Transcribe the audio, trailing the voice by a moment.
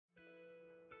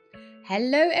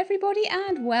Hello everybody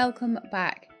and welcome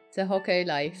back to Hokko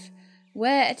Life,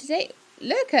 where today,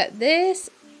 look at this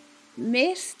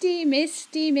misty,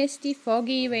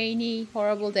 foggy, rainy,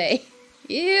 horrible day.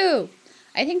 Ew!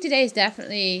 I think today is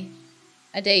definitely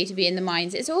a day to be in the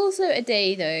mines. It's also a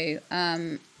day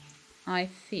though, I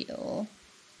feel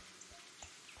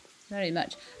very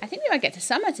much. I think we might get to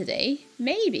summer today.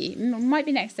 Maybe. Might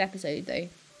be next episode though.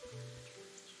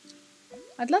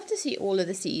 I'd love to see all of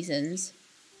the seasons.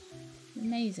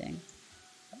 Amazing.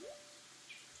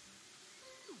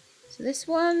 So this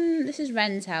is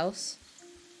Ren's house.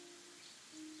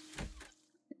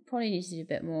 Probably need to do a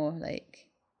bit more, like...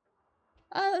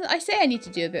 I say I need to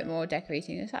do a bit more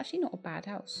decorating. It's actually not a bad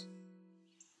house.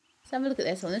 Let's have a look at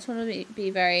this one. This one will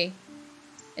be very...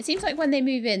 It seems like when they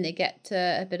move in, they get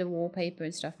a bit of wallpaper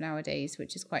and stuff nowadays,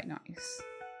 which is quite nice.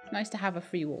 Nice to have a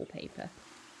free wallpaper.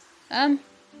 I've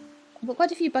got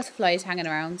quite a few butterflies hanging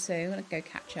around, so I'm going to go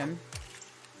catch them.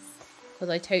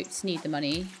 Because I totes need the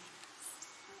money.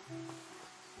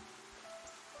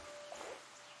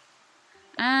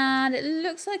 And it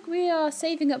looks like we are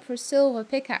saving up for a silver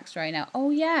pickaxe right now. Oh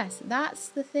yes, that's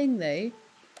the thing though.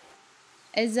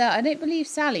 Is I don't believe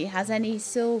Sally has any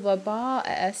silver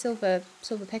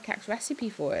pickaxe recipe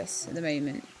for us at the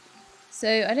moment.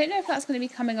 So I don't know if that's going to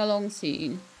be coming along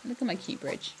soon. Look at my cute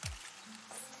bridge.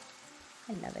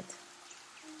 I love it.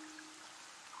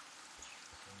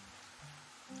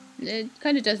 It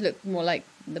kind of does look more like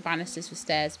the banisters for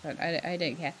stairs, but I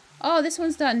don't care. Oh, this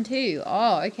one's done too.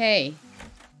 Oh, okay.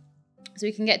 So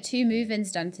we can get 2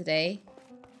 move-ins done today.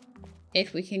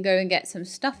 If we can go and get some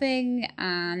stuffing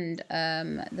and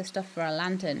the stuff for a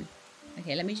lantern.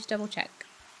 Okay, let me just double check.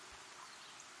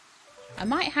 I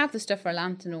might have the stuff for a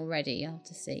lantern already. I'll have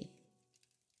to see.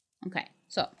 Okay,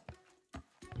 so.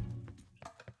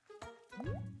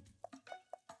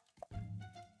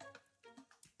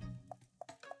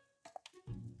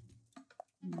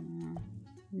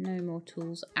 No more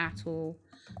tools at all.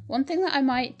 One thing that I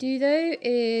might do though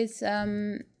is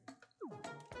I'm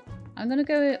gonna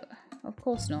go. Of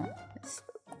course not.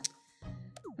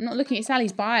 I'm not looking at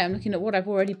Sally's buy. I'm looking at what I've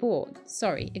already bought.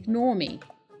 Sorry, ignore me.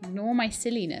 Ignore my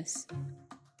silliness.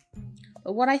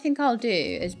 But what I think I'll do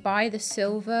is buy the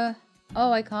silver.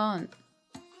 Oh, I can't.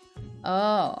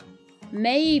 Oh,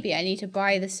 maybe I need to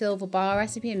buy the silver bar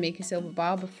recipe and make a silver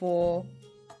bar before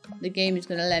the game is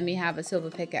going to let me have a silver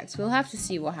pickaxe. We'll have to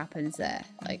see what happens there.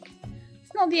 Like,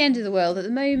 it's not the end of the world. At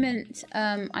the moment,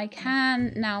 I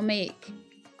can now make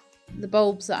the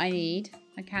bulbs that I need.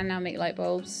 I can now make light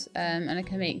bulbs, and I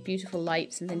can make beautiful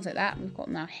lights and things like that. We've got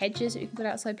now hedges that we can put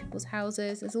outside people's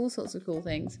houses. There's all sorts of cool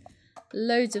things.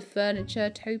 Loads of furniture,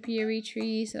 topiary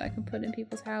trees that I can put in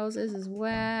people's houses as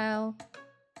well.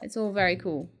 It's all very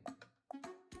cool.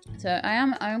 So I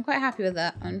am quite happy with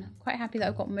that. I'm quite happy that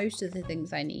I've got most of the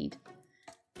things I need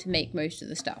to make most of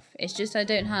the stuff. It's just I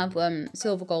don't have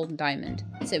silver, gold and diamond.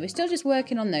 So we're still just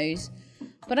working on those.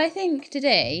 But I think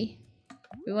today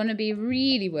we want to be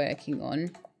really working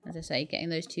on, as I say, getting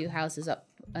those 2 houses up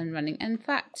and running. In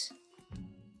fact,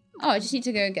 oh, I just need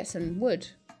to go and get some wood.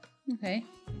 Okay.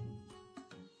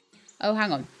 Oh,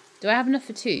 hang on. Do I have enough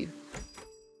for 2?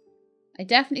 I'm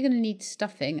definitely going to need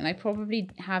stuffing, and I probably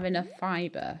have enough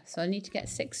fibre, so I need to get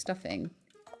 6 stuffing.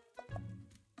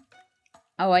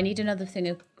 Oh, I need another thing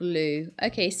of glue.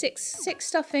 Okay, six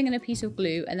stuffing and a piece of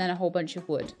glue, and then a whole bunch of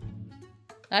wood.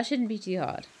 That shouldn't be too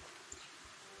hard.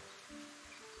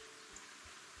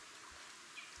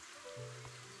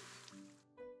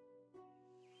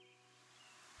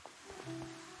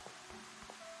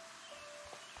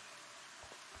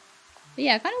 But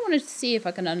yeah, I kind of wanted to see if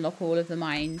I can unlock all of the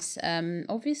mines.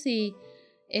 Obviously,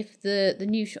 if the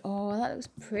new... Oh, that looks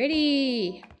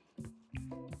pretty.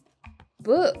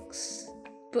 Books.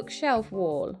 Bookshelf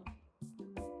wall.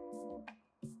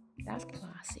 That's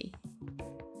classy.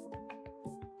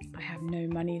 I have no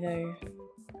money, though.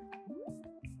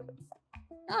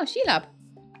 Oh, Shelab.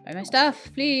 Buy my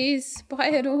stuff, please. Buy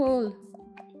it all.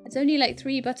 It's only like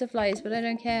 3 butterflies, but I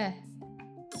don't care.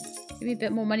 Give me a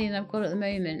bit more money than I've got at the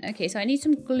moment. Okay, so I need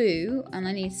some glue and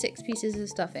I need 6 pieces of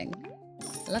stuffing.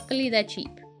 Luckily, they're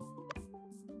cheap.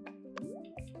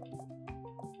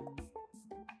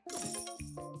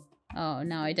 Oh,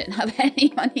 no, I don't have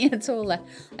any money at all left.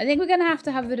 I think we're going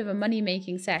to have a bit of a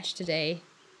money-making sesh today.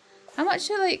 How much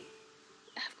are, like...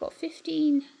 I've got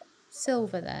 15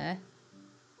 silver there.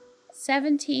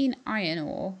 17 iron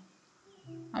ore.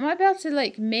 I might be able to,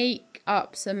 like, make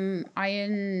up some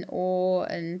iron ore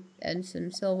and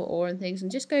some silver ore and things.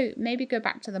 And just maybe go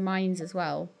back to the mines as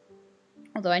well.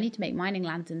 Although I need to make mining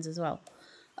lanterns as well.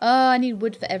 Oh, I need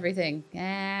wood for everything.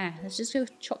 Yeah, let's just go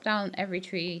chop down every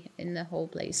tree in the whole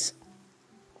place.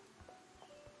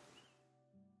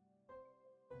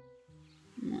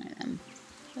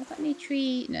 any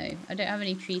tree? No, I don't have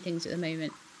any tree things at the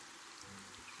moment.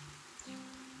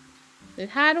 We've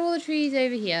had all the trees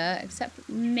over here, except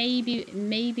maybe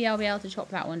I'll be able to chop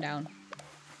that one down.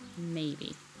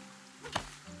 Maybe.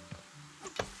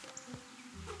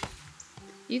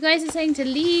 You guys are saying to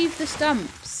leave the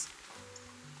stumps.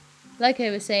 Like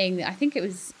I was saying, I think it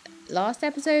was last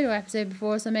episode or episode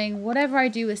before or something. Whatever I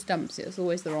do with stumps, it's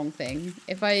always the wrong thing.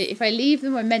 If I leave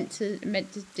them, I'm meant to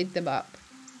dig them up.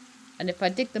 And if I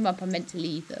dig them up, I'm meant to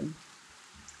leave them.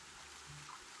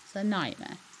 It's a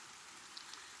nightmare.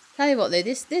 Tell you what though,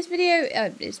 this video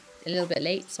is a little bit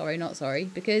late. Sorry, not sorry,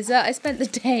 because I spent the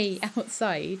day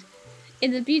outside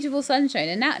in the beautiful sunshine,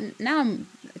 and now I'm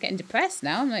getting depressed.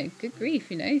 Now I'm like, good grief,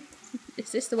 you know.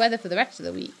 Is this the weather for the rest of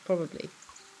the week? Probably.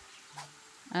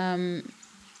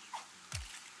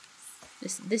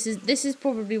 This is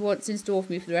probably what's in store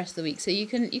for me for the rest of the week. So you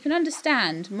can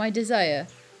understand my desire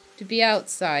to be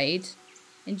outside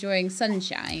enjoying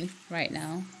sunshine right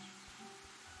now.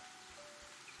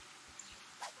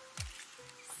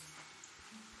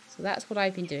 So that's what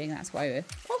I've been doing. That's why we're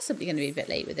possibly going to be a bit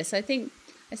late with this. I think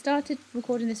I started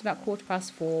recording this about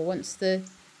 4:15.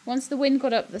 Once the wind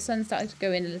got up, the sun started to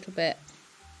go in a little bit.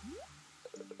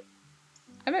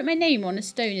 I wrote my name on a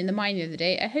stone in the mine the other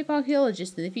day. I hope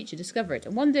archaeologists in the future discover it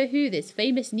and wonder who this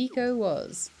famous Nico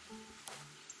was.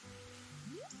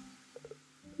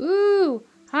 Ooh,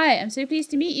 hi, I'm so pleased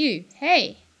to meet you.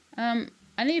 Hey, I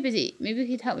know you're busy. Maybe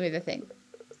you could help me with a thing.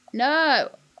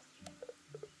 No.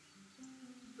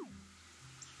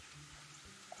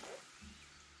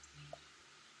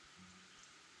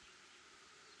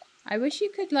 I wish you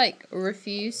could, like,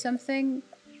 refuse something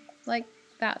like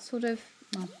that sort of...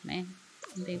 Oh, man.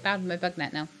 I'm being bad with my bug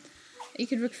net now. You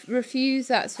could refuse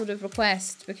that sort of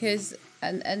request because...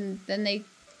 And then they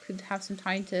could have some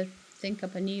time to think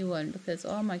up a new one because,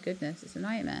 oh my goodness, it's a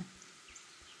nightmare.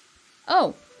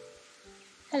 Oh!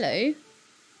 Hello.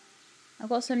 I've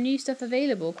got some new stuff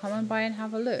available. Come on by and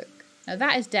have a look. Now,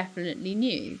 that is definitely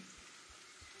new.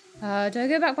 Do I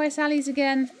go back by Sally's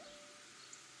again?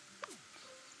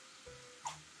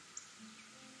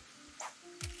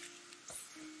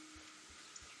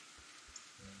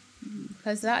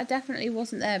 Because that definitely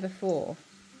wasn't there before.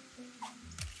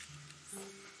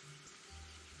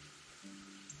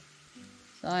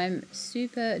 So I'm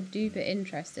super duper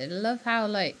interested. I love how,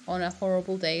 like, on a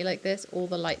horrible day like this, all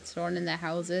the lights are on in their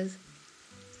houses.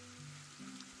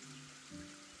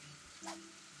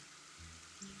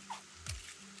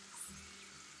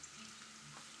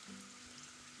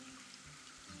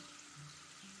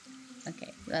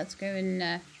 Okay, let's go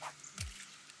and...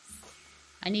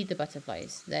 I need the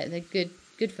butterflies. They're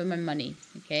good for my money,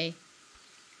 okay?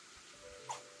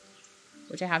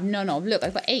 Which I have none of. Look,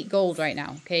 I've got 8 gold right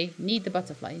now, okay? Need the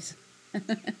butterflies.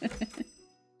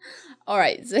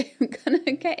 Alright, so I'm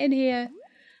gonna get in here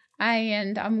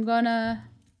and I'm gonna...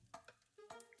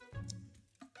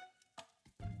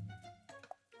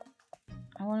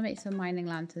 I want to make some mining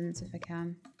lanterns if I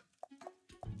can.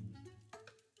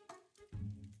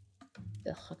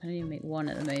 Ugh, I can only make 1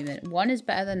 at the moment. 1 is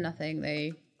better than nothing,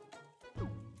 though.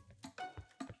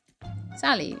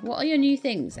 Sally, what are your new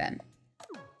things, then?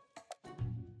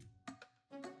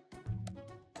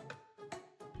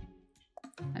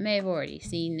 I may have already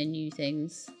seen the new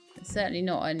things. It's certainly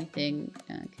not anything...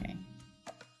 Okay.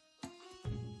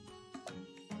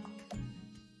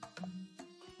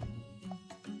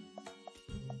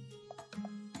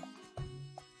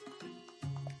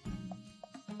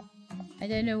 I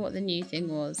don't know what the new thing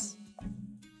was.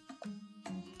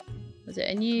 Was it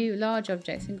a new large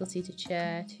object, single-seater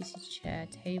chair, two-seater chair,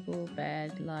 table,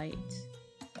 bed, light,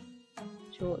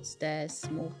 short stairs,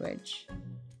 small fridge?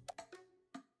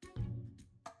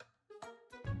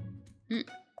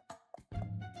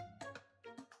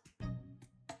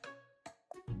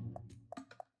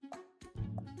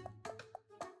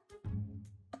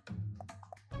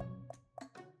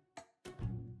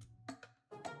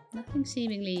 Nothing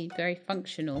seemingly very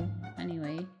functional,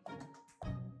 anyway.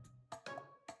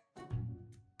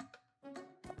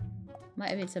 Might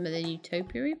have been some of the new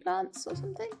topiary plants or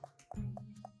something.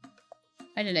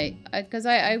 I don't know, because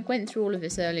I went through all of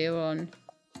this earlier on.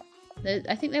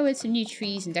 I think there were some new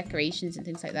trees and decorations and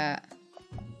things like that.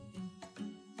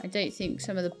 I don't think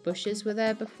some of the bushes were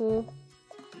there before.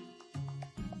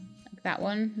 Like that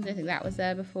one, I don't think that was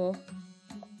there before.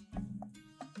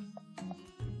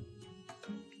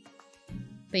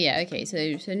 But yeah, okay,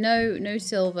 so no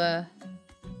silver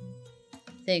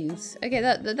things. Okay,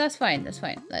 that's fine, that's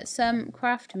fine. Let's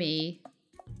craft me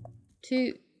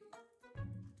 2.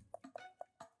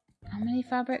 How many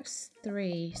fabrics?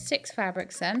 3. 6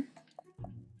 fabrics then.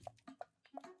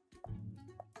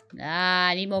 Ah,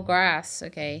 I need more grass.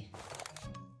 Okay.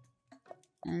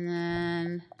 And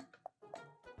then...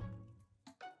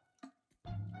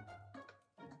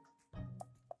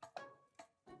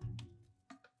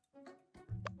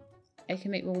 I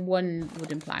can make one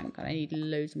wooden plank, and I need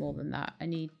loads more than that. I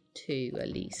need 2 at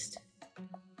least.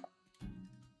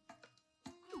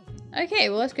 Okay,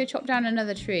 well, let's go chop down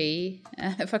another tree,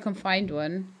 if I can find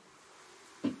one.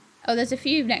 Oh, there's a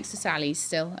few next to Sally's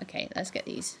still. Okay, let's get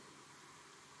these.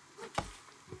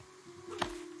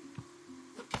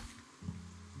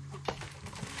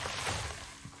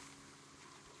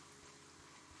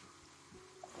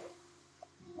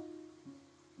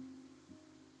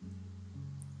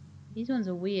 These ones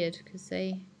are weird because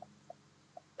they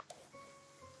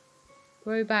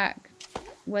grow back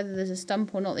whether there's a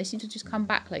stump or not. They seem to just come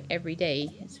back like every day.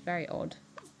 It's very odd.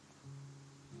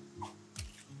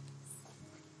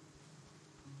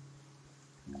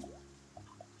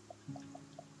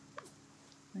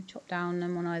 I chop down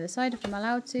them on either side if I'm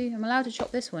allowed to. I'm allowed to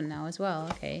chop this one now as well.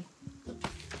 Okay.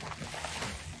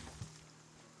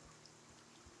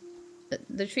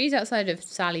 The trees outside of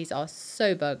Sally's are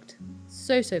so bugged.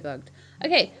 So bugged.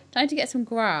 Okay, time to get some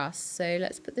grass. So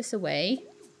let's put this away.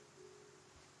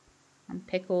 And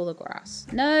pick all the grass.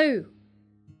 No!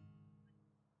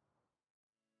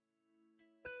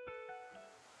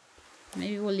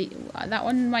 Maybe we'll leave. That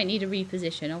one might need a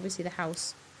reposition. Obviously the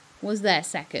house was there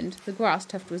second. The grass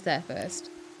tuft was there first.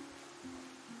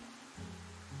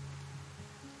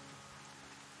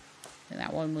 I think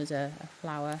that one was a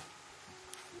flower.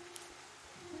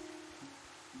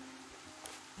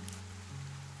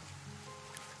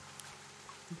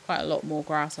 Quite a lot more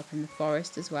grass up in the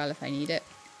forest as well if I need it.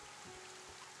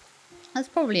 That's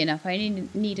probably enough. I only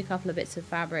need a couple of bits of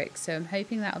fabric, so I'm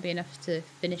hoping that'll be enough to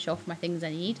finish off my things I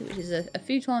need, which is a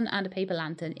futon and a paper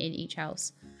lantern in each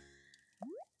house.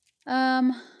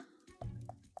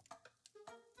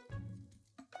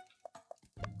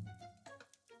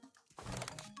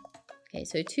 Okay,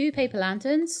 so 2 paper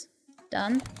lanterns.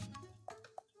 Done.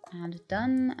 And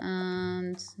done.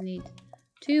 And need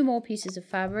 2 more pieces of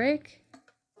fabric.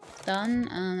 Done.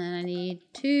 And then I need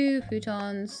 2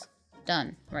 futons.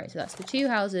 Done. Right, so that's the 2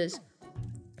 houses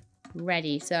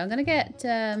ready. So I'm going to get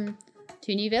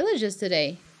 2 new villagers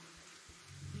today,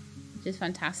 which is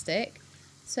fantastic.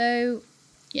 So,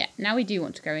 yeah, now we do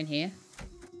want to go in here.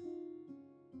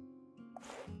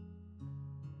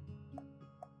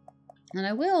 And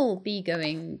I will be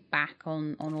going back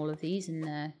on all of these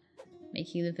and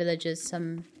making the villagers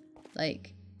some,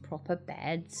 like, proper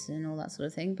beds and all that sort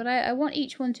of thing. But I want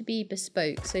each one to be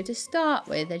bespoke. So to start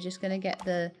with, they're just going to get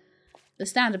the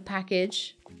standard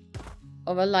package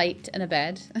of a light and a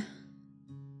bed. And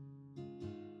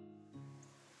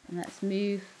let's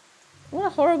move. What a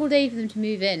horrible day for them to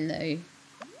move in, though.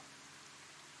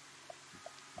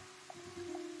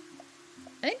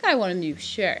 I think I want to move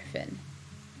Sheriff in.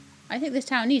 I think this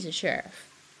town needs a sheriff.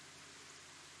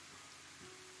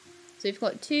 So we've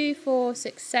got 2, 4,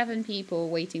 6, 7 people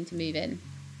waiting to move in.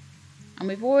 And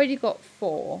we've already got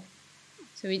 4.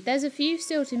 So there's a few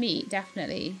still to meet,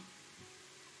 definitely.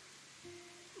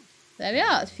 There we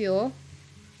are, it's Fiore.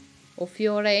 Or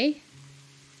Fiore.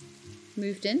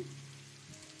 Moved in.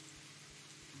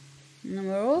 And then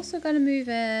we're also going to move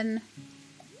in.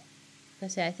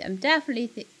 Let's say, I'm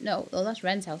definitely... No, oh, that's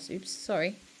Ren's house. Oops,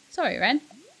 sorry. Sorry, Ren.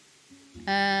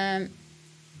 It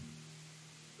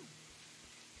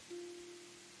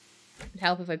would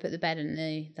help if I put the bed and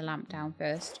the lamp down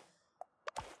first.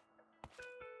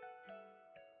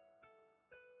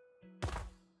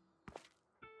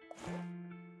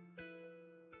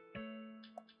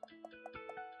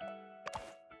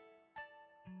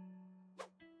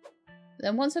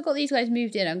 Then once I've got these guys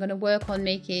moved in, I'm going to work on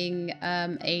making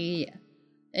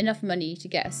enough money to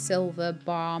get a silver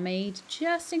barmaid,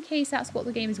 just in case that's what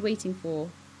the game is waiting for,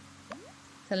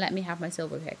 to let me have my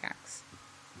silver pickaxe.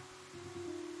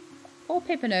 Poor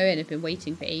Pip and Owen have been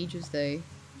waiting for ages though.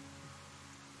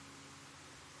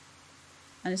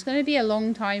 And it's going to be a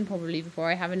long time probably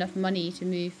before I have enough money to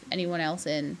move anyone else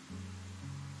in.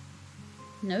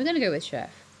 No, we're going to go with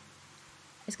Chef.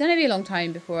 It's going to be a long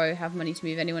time before I have money to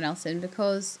move anyone else in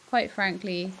because, quite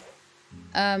frankly,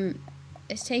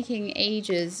 it's taking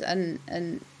ages and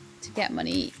to get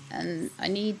money, and I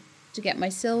need to get my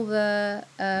silver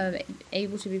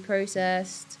able to be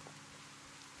processed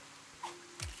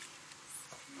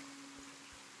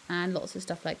and lots of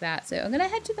stuff like that. So I'm going to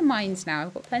head to the mines now.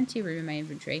 I've got plenty of room in my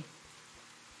inventory.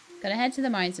 I'm going to head to the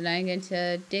mines and I'm going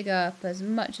to dig up as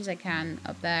much as I can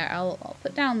up there. I'll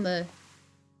put down the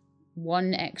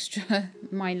 1 extra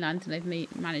mine lantern I've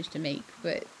managed to make,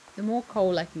 but the more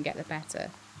coal I can get, the better.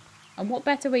 And what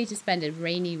better way to spend a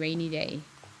rainy, rainy day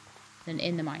than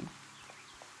in the mine?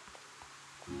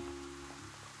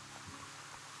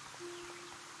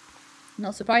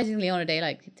 Not surprisingly, on a day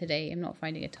like today, I'm not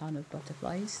finding a ton of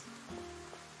butterflies.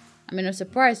 I mean, I'm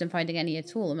surprised I'm finding any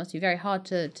at all. It must be very hard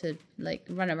to like,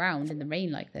 run around in the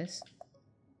rain like this.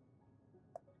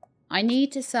 I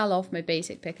need to sell off my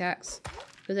basic pickaxe,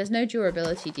 because there's no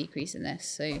durability decrease in this,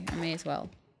 so I may as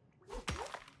well.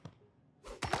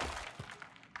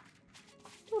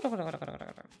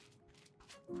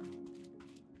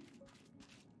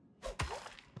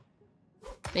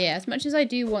 But yeah, as much as I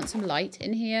do want some light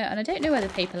in here, and I don't know whether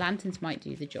paper lanterns might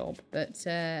do the job, but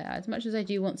as much as I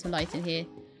do want some light in here,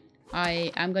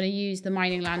 I am going to use the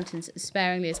mining lanterns as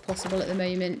sparingly as possible at the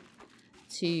moment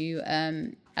to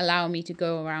allow me to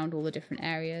go around all the different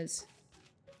areas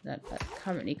that I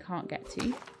currently can't get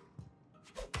to.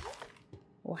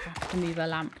 Or have to move a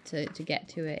lamp to get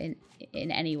to it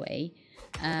in any way.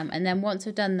 And then once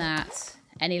I've done that,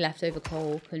 any leftover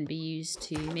coal can be used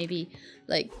to maybe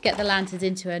like get the lanterns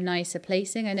into a nicer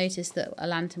placing. I noticed that a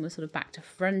lantern was sort of back to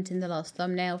front in the last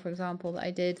thumbnail, for example, that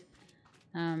I did.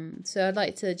 So I'd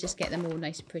like to just get them all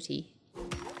nice and pretty.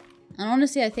 And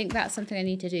honestly, I think that's something I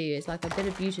need to do, is like a bit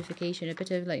of beautification, a bit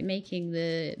of like making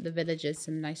the villagers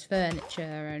some nice furniture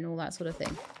and all that sort of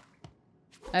thing.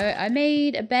 I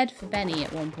made a bed for Benny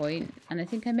at one point, and I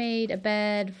think I made a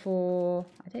bed for...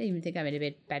 I don't even think I made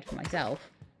a bed for myself.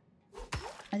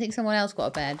 I think someone else got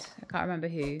a bed. I can't remember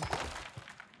who.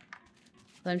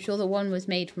 But I'm sure that one was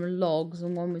made from logs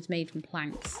and one was made from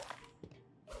planks.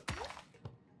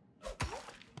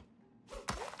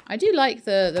 I do like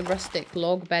the rustic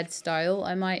log bed style.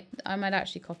 I might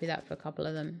actually copy that for a couple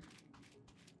of them.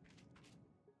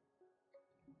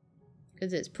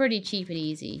 Because it's pretty cheap and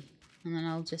easy. And then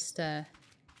I'll just, but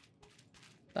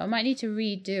I might need to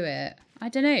redo it. I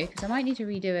don't know, because I might need to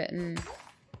redo it and,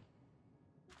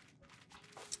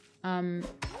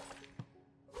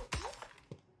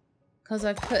 because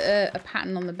I've put a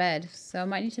pattern on the bed. So I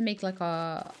might need to make like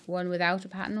a one without a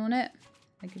pattern on it.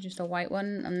 Like just a white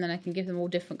one. And then I can give them all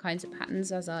different kinds of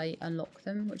patterns as I unlock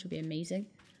them, which will be amazing.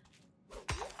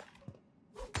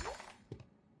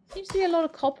 Seems to be a lot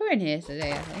of copper in here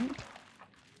today, I think.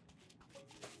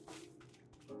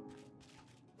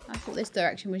 I thought this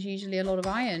direction was usually a lot of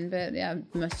iron, but yeah,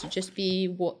 it must just be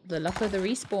what the luck of the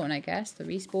respawn, I guess. The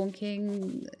respawn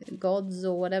king, gods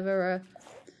or whatever are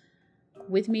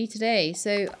with me today.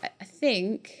 So I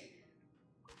think...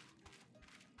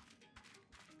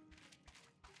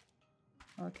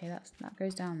 Okay, that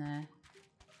goes down there.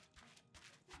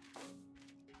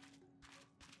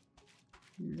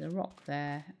 There's a rock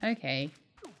there. Okay.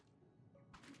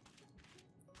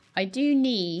 I do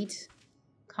need,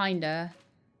 kinda,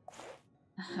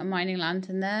 a mining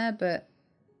lantern there, but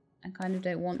I kind of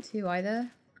don't want to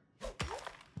either.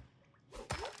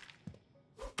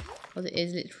 Because it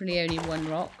is literally only one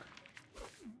rock.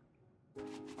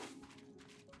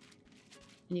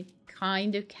 And you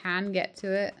kind of can get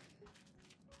to it.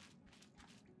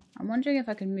 I'm wondering if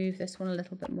I can move this one a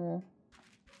little bit more.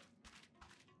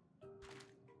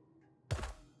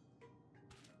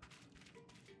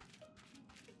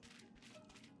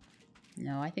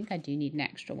 No, I think I do need an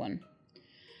extra one.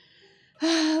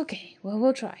 Okay, well,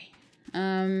 we'll try.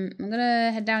 I'm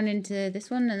gonna head down into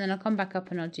this one, and then I'll come back up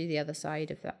and I'll do the other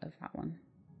side of that one.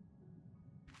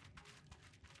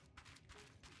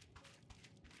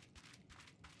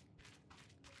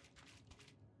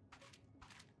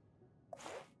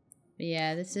 But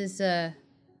yeah, this is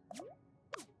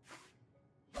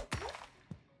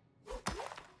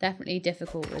definitely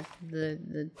difficult with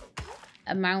the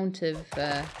amount of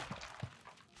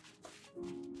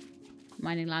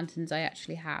mining lanterns I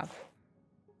actually have.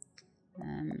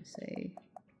 So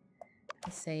I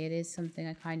say it is something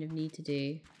I kind of need to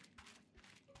do.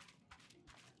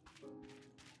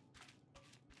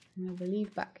 And I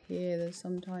believe back here there's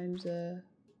sometimes a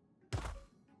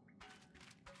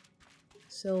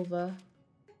silver.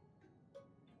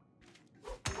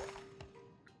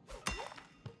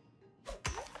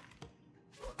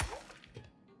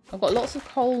 I've got lots of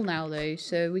coal now though,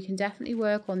 so we can definitely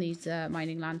work on these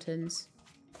mining lanterns.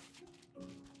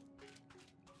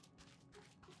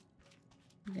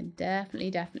 We can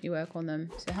definitely work on them.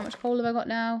 So how much coal have I got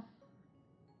now?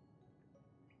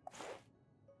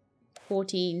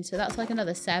 14, so that's like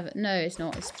another 7. No, it's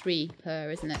not, it's 3 per,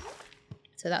 isn't it?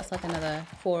 So that's like another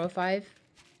 4 or 5.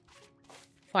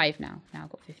 5 now. Now I've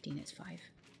got 15, it's 5.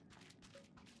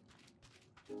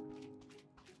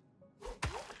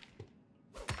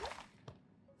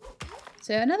 So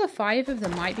So another 5 of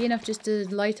them might be enough just to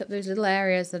light up those little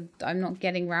areas that I'm not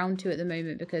getting round to at the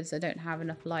moment because I don't have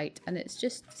enough light. And it's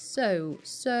just so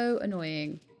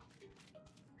annoying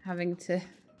having to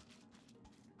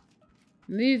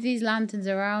move these lanterns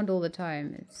around all the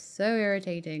time. It's so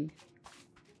irritating.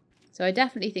 So I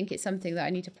definitely think it's something that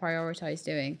I need to prioritize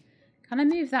doing. Can I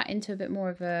move that into a bit more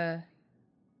of a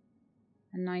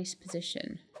nice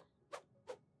position?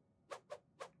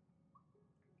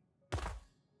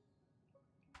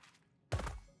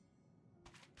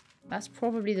 That's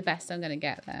probably the best I'm going to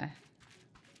get there.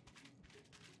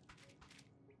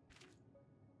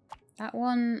 That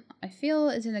one, I feel,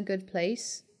 is in a good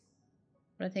place.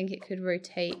 But I think it could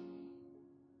rotate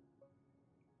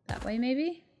that way,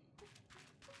 maybe?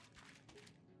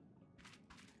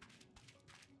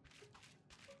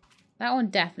 That one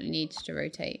definitely needs to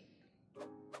rotate.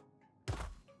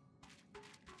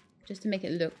 Just to make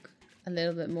it look a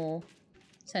little bit more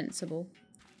sensible.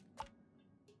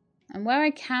 And where I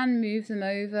can move them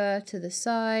over to the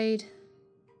side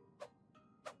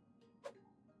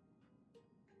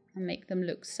and make them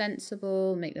look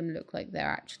sensible, make them look like they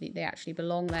actually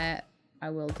belong there, I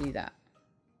will do that.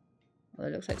 Well,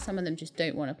 it looks like some of them just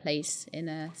don't want to place in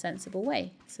a sensible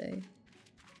way, so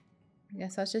I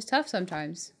guess that's just tough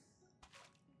sometimes.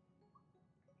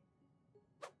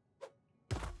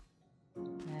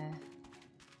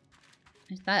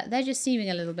 There. They're just seeming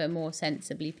a little bit more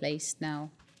sensibly placed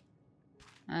now.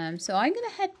 So I'm going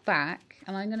to head back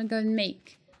and I'm going to go and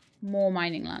make more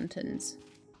mining lanterns.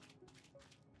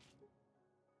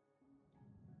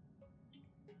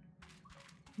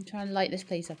 I'm trying to light this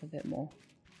place up a bit more.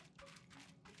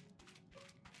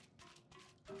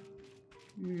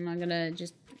 And I'm going to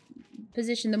just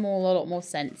position them all a lot more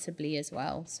sensibly as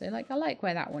well. So like I like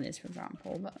where that one is, for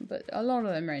example, but a lot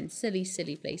of them are in silly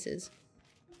places.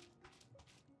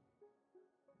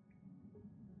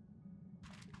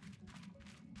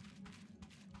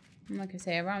 And like I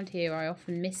say, around here I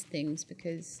often miss things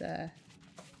because,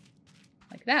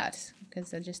 like that,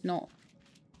 because they're just not,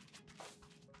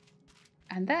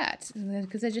 and that,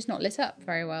 because they're just not lit up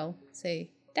very well. So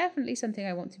definitely something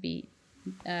I want to be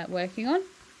working on.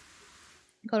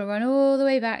 Gotta run all the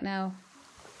way back now.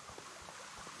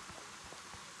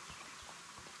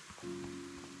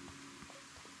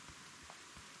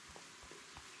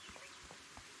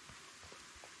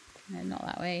 No, not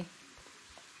that way.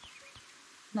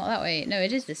 Not that way. No,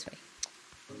 it is this way.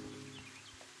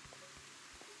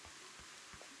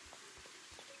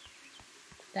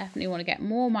 Definitely want to get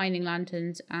more mining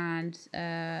lanterns and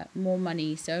more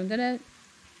money. So I'm going to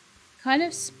kind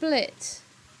of split.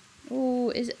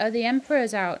 Oh, are the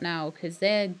Emperors out now? Because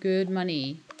they're good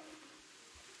money.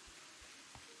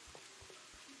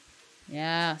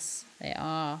 Yes, they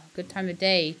are. Good time of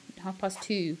day.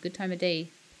 2:30. Good time of day.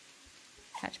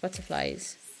 Catch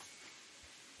butterflies.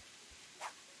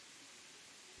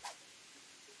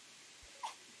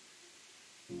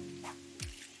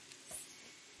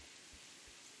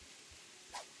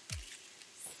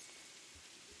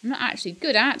 I'm not actually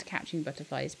good at catching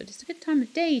butterflies, but it's a good time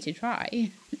of day to try.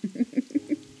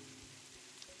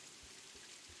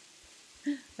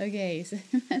 Okay, so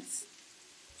let's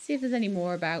see if there's any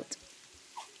more about.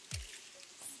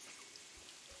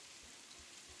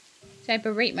 Should I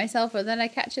berate myself or then I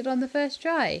catch it on the first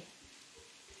try?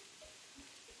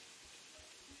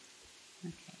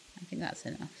 Okay, I think that's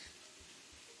enough.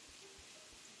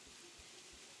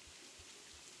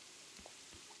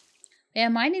 Yeah,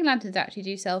 mining lanterns actually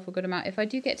do sell for a good amount. If I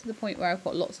do get to the point where I've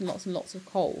got lots and lots and lots of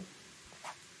coal,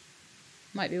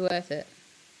 might be worth it.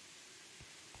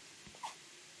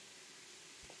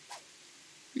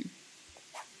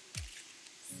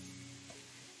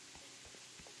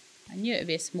 I knew it would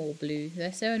be a small blue.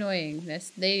 They're so annoying.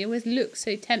 They always look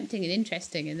so tempting and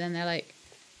interesting, and then they're like,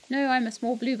 no, I'm a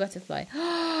small blue butterfly.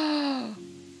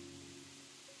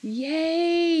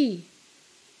 Yay!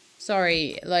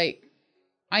 Sorry, like,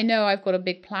 I know I've got a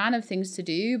big plan of things to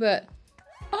do, but...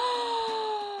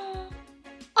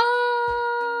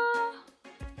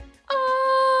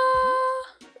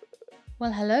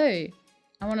 Well, hello.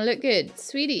 I want to look good.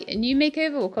 Sweetie, a new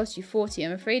makeover will cost you 40.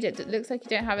 I'm afraid it looks like you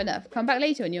don't have enough. Come back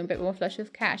later when you're a bit more flush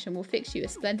with cash and we'll fix you a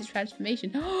splendid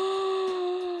transformation.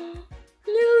 Little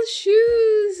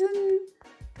shoes and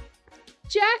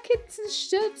jackets and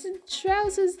shirts and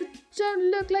trousers that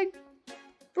don't look like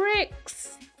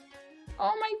bricks.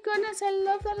 Oh my goodness, I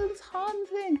love that little hand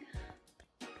thing.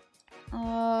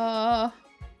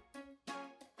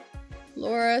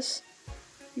 Laurus,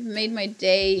 you've made my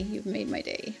day. You've made my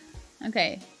day.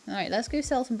 Okay, alright, let's go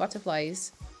sell some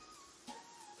butterflies.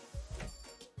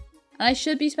 And I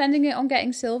should be spending it on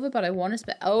getting silver, but I want to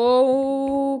spend...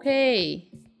 Okay.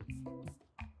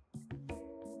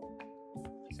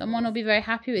 Someone will be very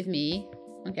happy with me.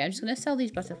 Okay, I'm just going to sell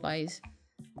these butterflies.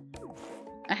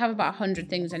 I have about 100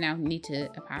 things I now need to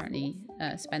apparently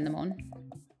spend them on.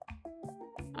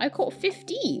 I caught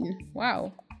 15.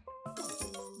 Wow.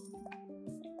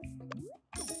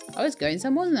 I was going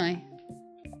some, wasn't I?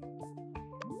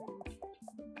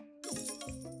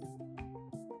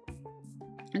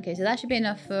 Okay, so that should be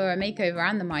enough for a makeover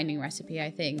and the mining recipe,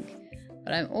 I think.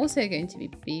 But I'm also going to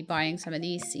be buying some of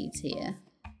these seeds here.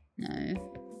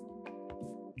 No.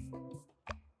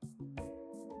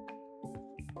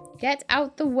 Get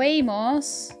out the way,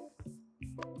 Moss.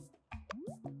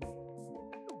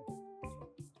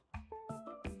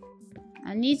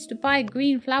 I need to buy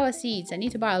green flower seeds. I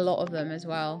need to buy a lot of them as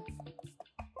well.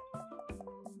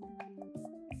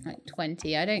 Like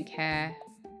 20. I don't care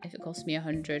if it costs me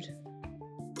 100.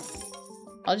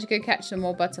 I'll just go catch some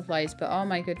more butterflies, but oh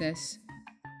my goodness.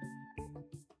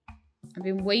 I've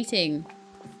been waiting.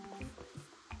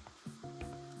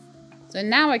 So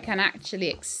now I can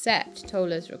actually accept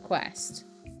Tola's request.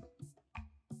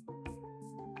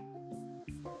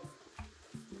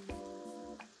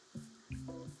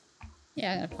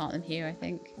 Yeah, I'm going to plant them here, I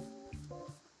think.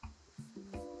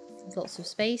 There's lots of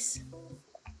space.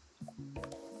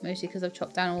 Mostly because I've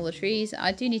chopped down all the trees.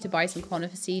 I do need to buy some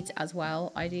conifer seeds as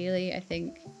well, ideally, I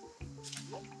think.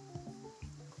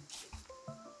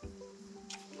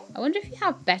 I wonder if you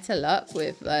have better luck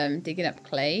with digging up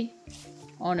clay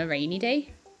on a rainy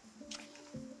day.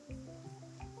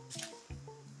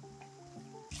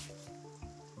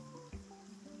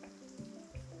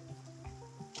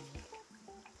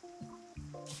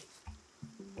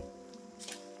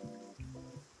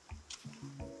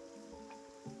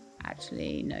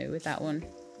 Actually, no, with that one.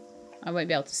 I won't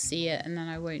be able to see it and then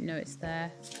I won't know it's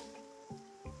there.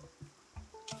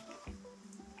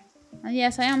 And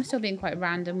yes, I am still being quite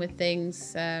random with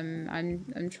things.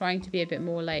 I'm trying to be a bit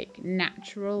more like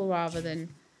natural rather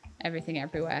than everything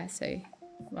everywhere. So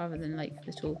rather than like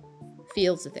little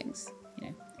fields of things, you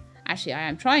know. Actually, I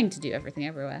am trying to do everything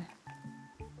everywhere.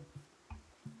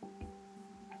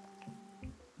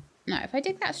 Now, if I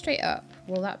dig that straight up,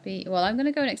 will that be... Well, I'm going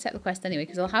to go and accept the quest anyway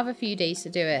because I'll have a few days to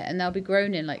do it and they'll be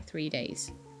grown in like 3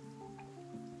 days.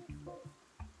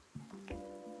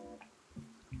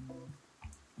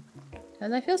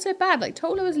 And I feel so bad. Like,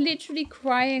 Tola was literally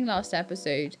crying last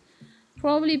episode.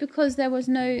 Probably because there was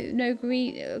no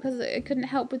green... Because I couldn't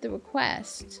help with the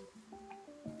request.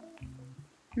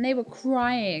 And they were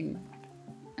crying.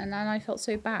 And then I felt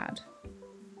so bad.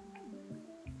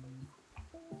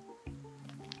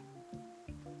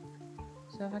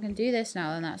 So if I can do this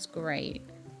now, then that's great.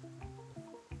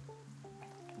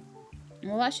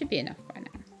 Well, that should be enough by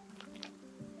now.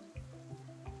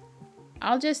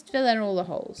 I'll just fill in all the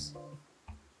holes.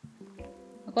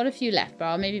 I've got a few left, but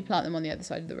I'll maybe plant them on the other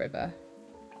side of the river.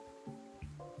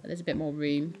 But there's a bit more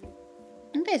room.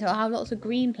 Okay, so I'll have lots of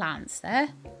green plants there.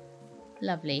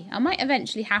 Lovely. I might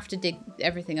eventually have to dig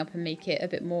everything up and make it a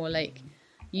bit more like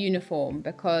uniform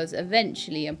because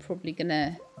eventually I'm probably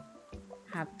gonna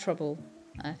have trouble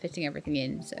fitting everything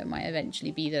in. So it might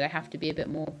eventually be that I have to be a bit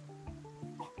more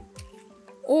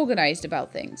organized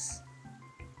about things.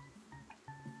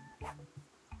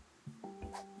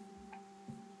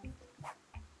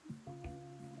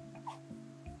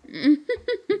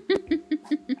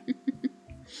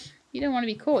 You don't want to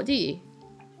be caught, do you?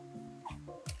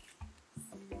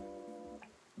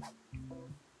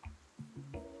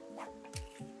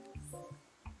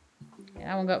 Yeah,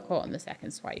 that one got caught on the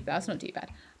second swipe. That's not too bad.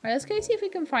 Alright, let's go see if we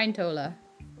can find Tola.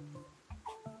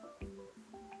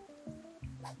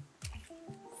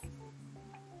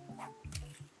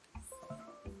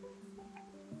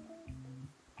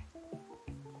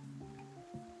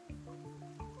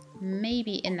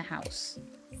 Maybe in the house.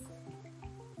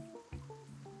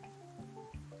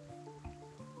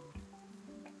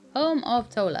 Home of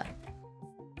Tola.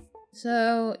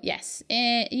 So, yes,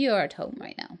 you're at home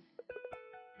right now.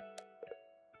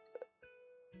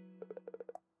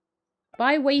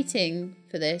 By waiting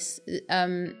for this,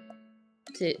 to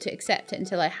accept it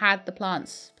until I had the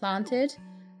plants planted,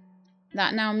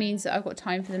 that now means that I've got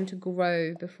time for them to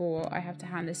grow before I have to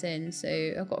hand this in.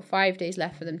 So I've got 5 days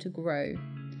left for them to grow.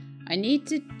 I need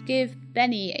to give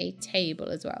Benny a table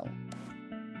as well.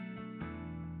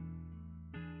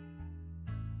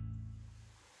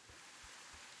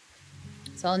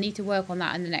 So I'll need to work on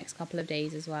that in the next couple of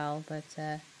days as well. But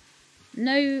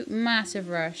no massive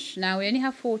rush. Now we only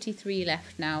have 43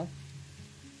 left now.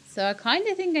 So I kind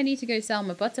of think I need to go sell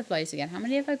my butterflies again. How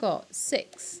many have I got?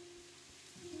 6.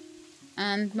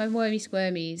 And my wormy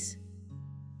squirmies.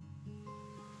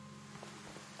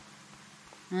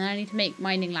 And I need to make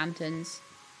mining lanterns.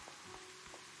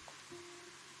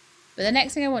 But the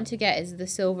next thing I want to get is the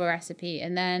silver recipe.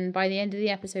 And then by the end of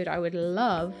the episode, I would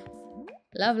love.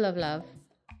 I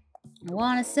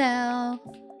want to sell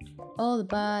all the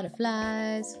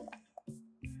butterflies.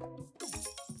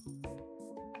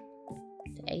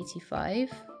 To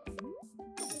 85.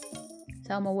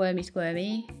 Sell my wormy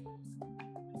squirmy.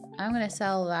 I'm going to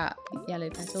sell that yellow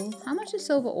petal. How much does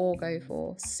silver ore go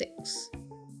for? 6.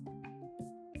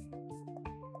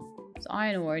 So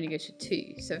iron ore only goes for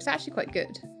 2. So it's actually quite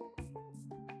good.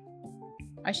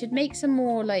 I should make some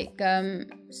more like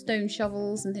stone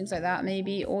shovels and things like that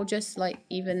maybe. Or just like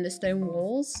even the stone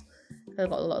walls. I've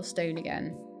got a lot of stone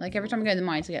again. Like every time I go in the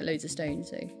mines I get loads of stone.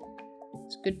 So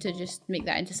it's good to just make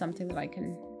that into something that I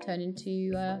can turn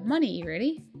into money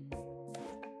really.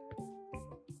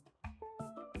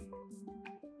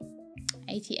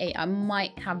 88. I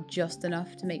might have just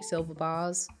enough to make silver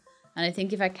bars. And I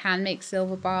think if I can make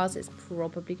silver bars, it's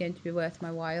probably going to be worth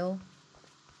my while.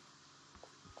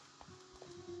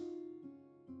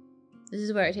 This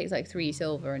is where it takes like 3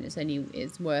 silver and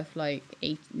it's worth like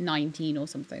 19 or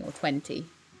something, or 20.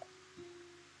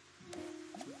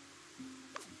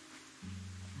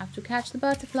 Have to catch the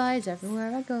butterflies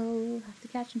everywhere I go. Have to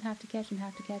catch them, have to catch them,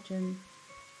 have to catch them.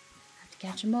 Have to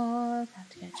catch them all, have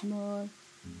to catch them all.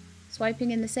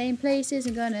 Swiping in the same place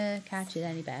isn't gonna catch it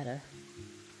any better.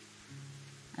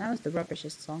 And that was the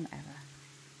rubbishest song ever.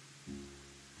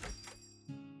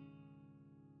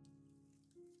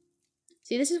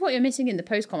 See, this is what you're missing in the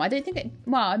post-com. I don't think it...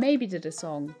 Well, I maybe did a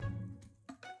song.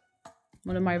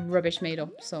 One of my rubbish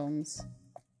made-up songs.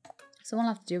 Someone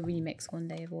will have to do a remix one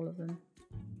day of all of them.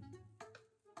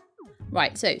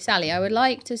 Right, so, Sally, I would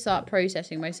like to start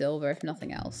processing my silver, if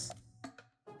nothing else.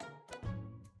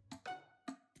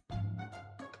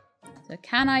 So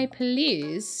can I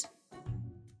please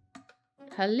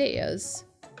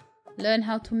learn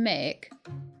how to make...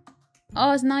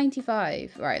 Oh, it's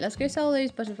 95. Right, let's go sell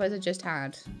those butterflies I just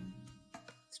had.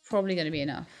 It's probably going to be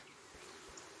enough.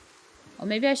 Or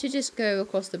maybe I should just go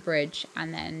across the bridge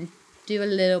and then do a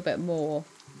little bit more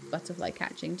butterfly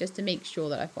catching just to make sure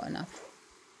that I've got enough.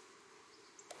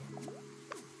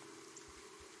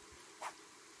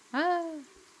 Ah.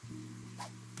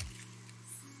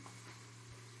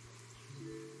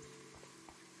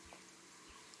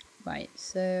 Right,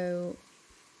 so...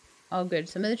 Oh, good.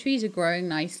 Some of the trees are growing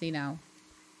nicely now.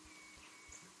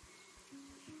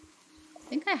 I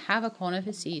think I have a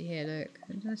conifer seed here, look.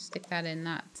 I'm going to stick that in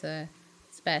that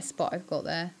spare spot I've got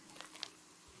there.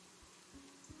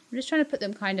 I'm just trying to put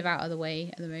them kind of out of the way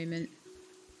at the moment.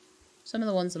 Some of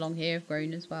the ones along here have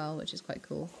grown as well, which is quite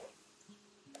cool.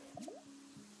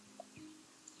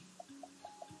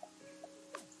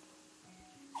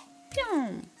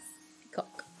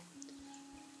 Peacock.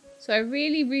 So I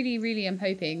really am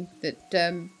hoping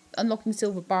that unlocking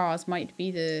silver bars might be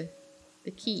the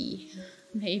key,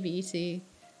 maybe, to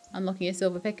unlocking a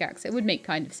silver pickaxe. It would make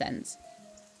kind of sense.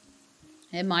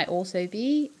 It might also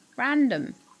be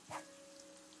random.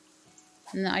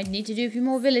 And I'd need to do a few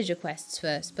more villager quests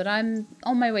first, but I'm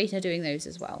on my way to doing those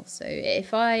as well. So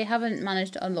if I haven't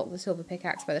managed to unlock the silver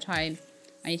pickaxe by the time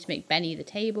I need to make Benny the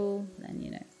table, then,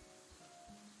 you know.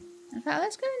 In fact,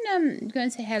 let's go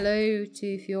and say hello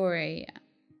to Fiore.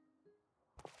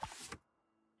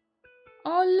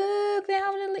 Oh, look, they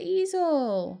have a little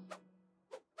easel.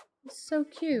 It's so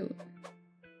cute.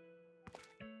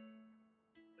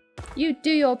 You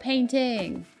do your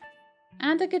painting.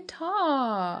 And a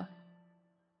guitar.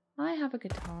 I have a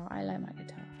guitar. I like my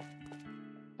guitar.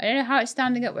 I don't know how it's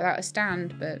standing up without a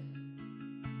stand, but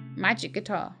magic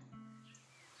guitar.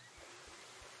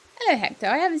 Hello, Hector.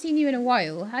 I haven't seen you in a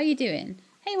while. How you doing?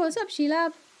 Hey, what's up,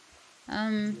 Shelab?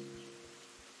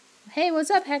 Hey, what's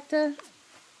up, Hector?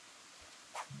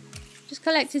 Just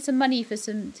collected some money for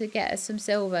to get us some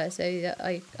silver, so that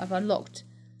I've unlocked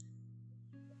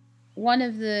one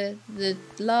of the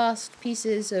last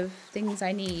pieces of things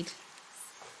I need.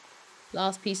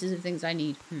 Last pieces of things I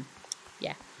need.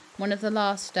 Yeah, one of the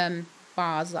last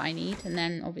bars that I need, and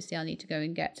then obviously I'll need to go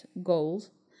and get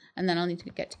gold, and then I'll need to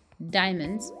get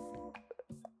diamonds.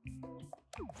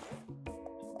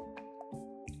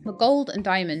 But gold and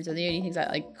diamonds are the only things that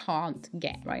I can't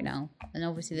get right now. And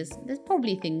obviously there's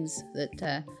probably things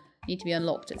that need to be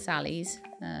unlocked at Sally's.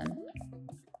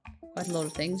 Quite a lot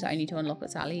of things that I need to unlock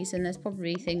at Sally's. And there's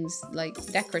probably things like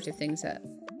decorative things that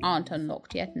aren't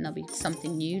unlocked yet. And there'll be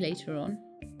something new later on.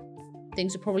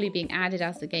 Things are probably being added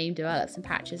as the game develops and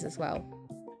patches as well.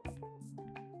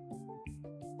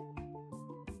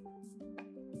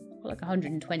 like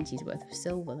 120's worth of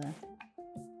silver there.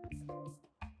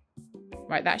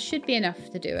 Right, that should be enough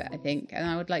to do it, I think. And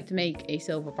I would like to make a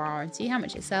silver bar and see how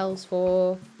much it sells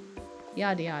for.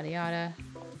 Yada, yada, yada.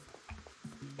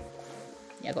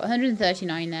 Yeah, I've got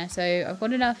 139 there. So I've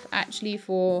got enough actually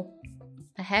for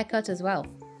a haircut as well,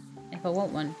 if I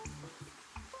want one.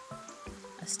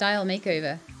 A style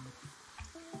makeover.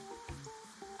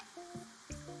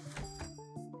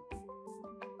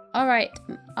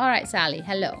 Alright, Sally.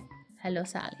 Hello. Hello,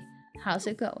 Sally. How's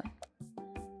it going?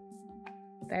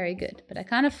 Very good, but I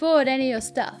can't afford any of your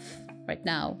stuff right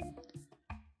now.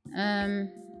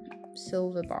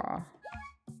 Silver bar.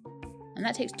 And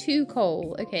that takes 2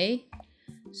 coal, okay.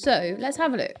 So, let's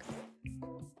have a look.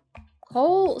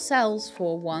 Coal sells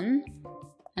for 1,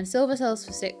 and silver sells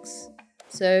for 6.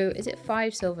 So, is it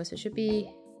 5 silver? So it should be...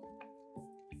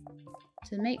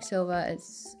 To make silver,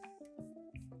 it's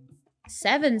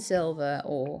 7 silver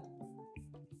ore.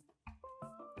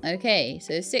 Okay,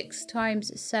 so 6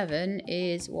 times 7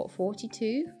 is what,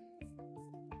 42?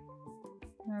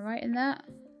 Am I right in that?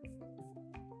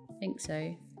 I think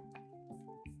so.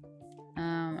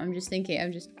 I'm just thinking,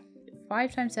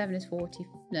 5 times 7 is 40.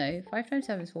 No, 5 times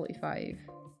 7 is 45.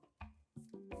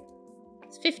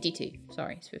 It's 52.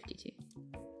 Sorry, it's 52.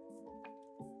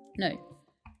 No.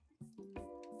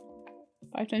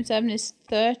 5 times 7 is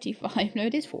 35. No,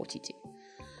 it is 42.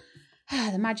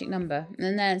 The magic number.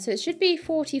 And then, so it should be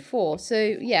 44. So,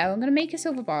 yeah, I'm going to make a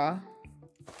silver bar.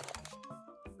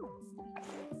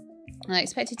 And I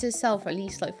expect it to sell for at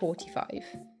least like 45.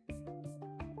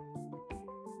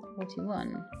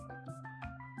 41.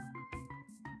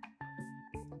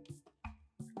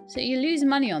 So you lose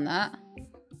money on that.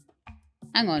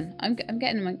 Hang on, I'm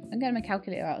getting my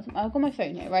calculator out. I've got my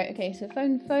phone here, right? Okay, so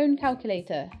phone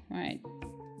calculator, right?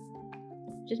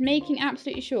 Just making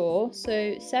absolutely sure.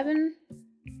 So 7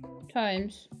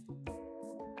 times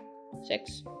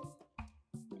 6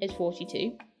 is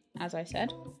 42, as I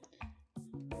said.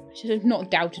 I should have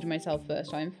not doubted myself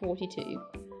first time. 42,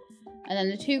 and then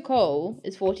the 2 coal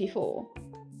is 44.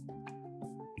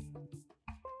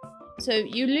 So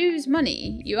you lose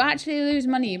money. You actually lose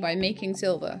money by making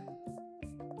silver.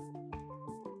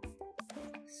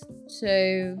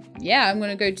 So yeah, I'm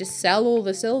gonna go just sell all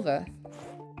the silver.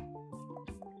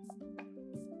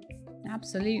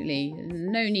 Absolutely,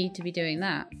 no need to be doing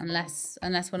that unless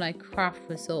when I craft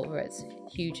with silver it's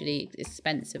hugely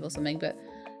expensive or something. But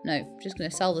no, just gonna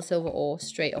sell the silver ore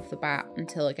straight off the bat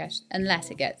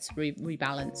unless it gets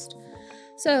rebalanced.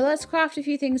 So let's craft a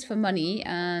few things for money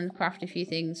and craft a few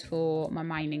things for my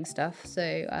mining stuff.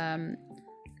 So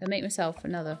I'll make myself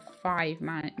another 5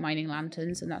 mining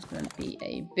lanterns, and that's going to be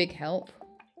a big help.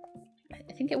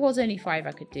 I think it was only 5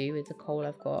 I could do with the coal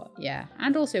I've got. Yeah,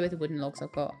 and also with the wooden logs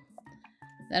I've got.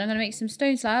 Then I'm going to make some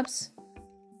stone slabs.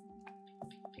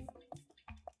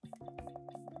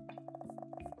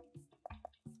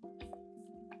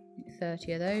 Make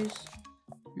 30 of those.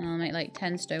 And I'll make like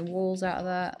 10 stone walls out of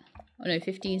that. Oh no,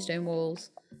 15 stone walls.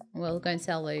 We'll go and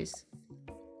sell those.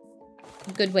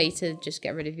 A good way to just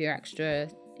get rid of your extra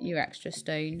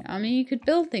stone. I mean, you could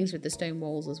build things with the stone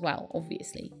walls as well,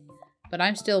 obviously. But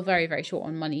I'm still very, very short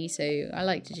on money, so I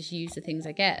like to just use the things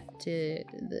I get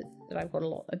that I've got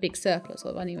a big surplus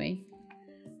of anyway,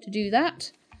 to do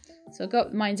that. So I go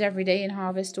up the mines every day and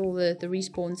harvest all the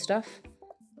respawn stuff.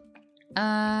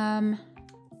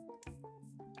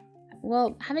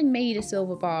 Well, having made a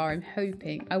silver bar, I'm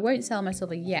hoping... I won't sell my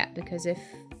silver yet, because if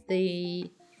the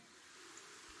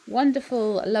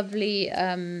wonderful, lovely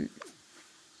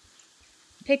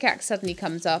pickaxe suddenly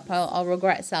comes up, I'll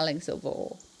regret selling silver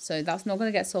ore. So that's not going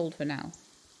to get sold for now.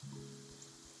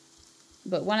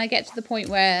 But when I get to the point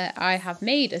where I have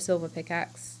made a silver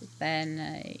pickaxe,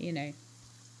 then, you know,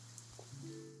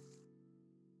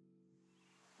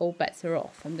 all bets are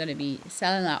off. I'm going to be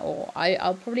selling that ore.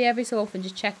 I'll probably every so often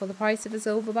just check on the price of a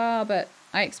silver bar, but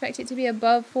I expect it to be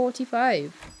above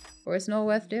 45, or it's not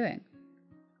worth doing.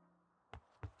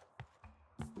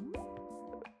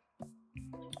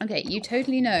 Okay, you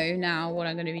totally know now what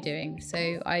I'm going to be doing. So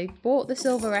I bought the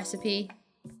silver recipe,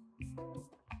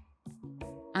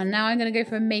 and now I'm going to go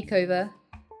for a makeover.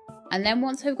 And then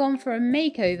once I've gone for a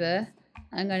makeover,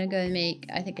 I'm going to go and make,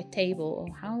 I think, a table.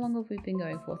 Oh, how long have we been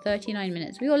going for? 39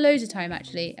 minutes. We got loads of time,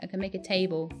 actually. I can make a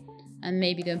table and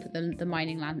maybe go and put the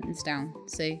mining lanterns down.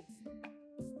 So,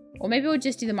 or maybe we'll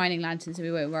just do the mining lanterns and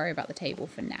we won't worry about the table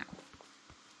for now.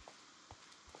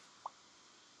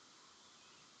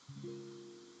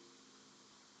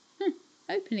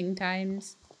 Opening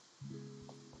times.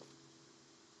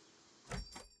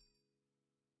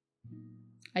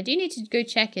 I do need to go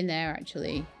check in there,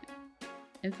 actually.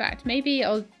 In fact, maybe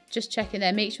I'll just checking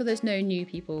there. Make sure there's no new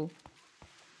people.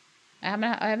 I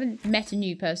haven't met a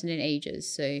new person in ages,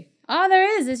 so... Oh,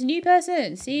 there is! There's a new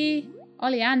person! See?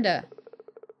 Oleander.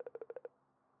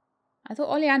 I thought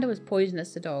Oleander was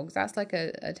poisonous to dogs. That's like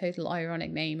a total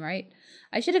ironic name, right?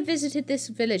 I should have visited this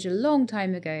village a long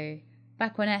time ago.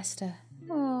 Back when Esther...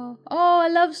 Oh, a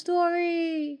love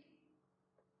story!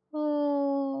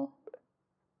 Oh...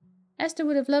 Esther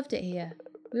would have loved it here.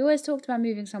 We always talked about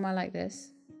moving somewhere like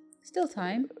this. Still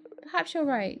time. Perhaps you're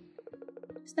right.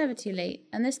 It's never too late.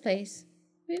 And this place.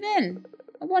 Move in.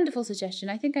 A wonderful suggestion.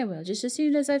 I think I will, just as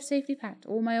soon as I've safely packed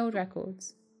all my old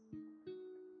records.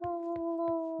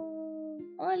 Oh,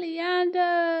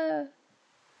 Oleander!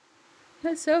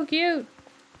 That's so cute.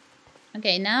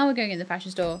 Okay, now we're going in the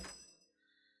fashion store.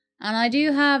 And I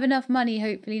do have enough money,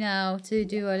 hopefully now, to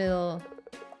do a little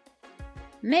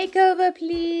makeover,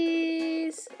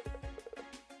 please.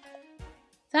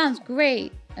 Sounds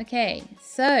great. Okay,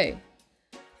 so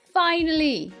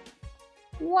finally.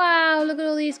 Wow, look at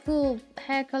all these cool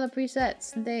hair color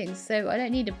presets and things. So I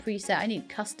don't need a preset, I need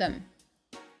custom.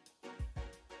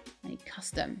 I need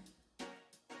custom.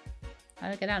 How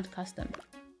do I get down to custom?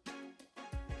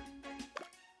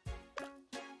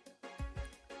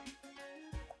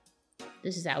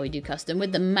 This is how we do custom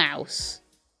with the mouse.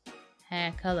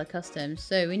 Hair color custom.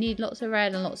 So we need lots of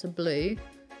red and lots of blue.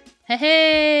 Hey,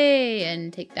 hey!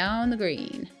 And take down the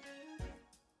green.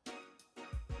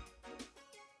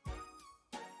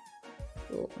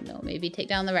 Oh, no, maybe take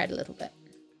down the red a little bit.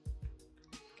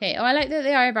 Okay, oh, I like that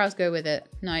the eyebrows go with it.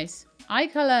 Nice. Eye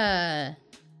color.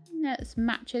 Let's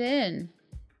match it in.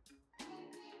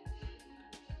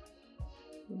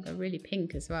 Go really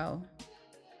pink as well.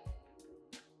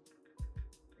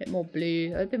 Bit more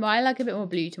blue. I like a bit more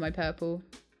blue to my purple.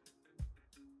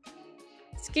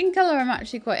 Skin color I'm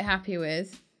actually quite happy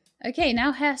with. Okay,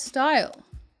 now hairstyle.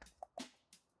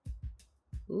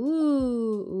 Ooh,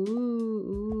 ooh,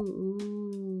 ooh,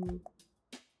 ooh.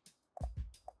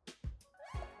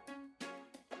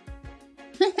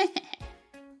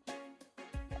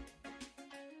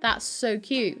 That's so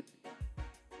cute.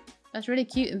 That's really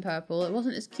cute in purple. It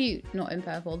wasn't as cute not in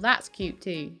purple. That's cute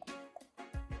too.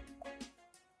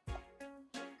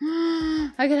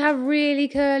 I could have really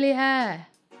curly hair.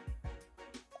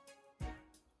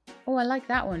 Oh, I like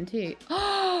that one too.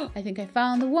 Oh, I think I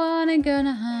found the one I'm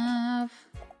gonna have.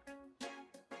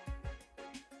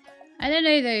 I don't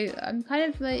know though. I'm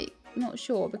kind of like not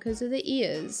sure because of the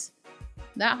ears.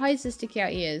 That hides the sticky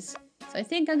out ears. So I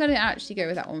think I'm gonna actually go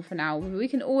with that one for now. We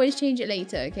can always change it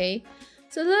later, okay?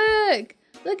 So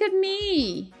look at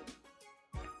me.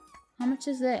 How much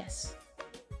is this?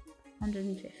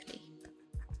 150.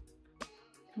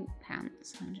 Pink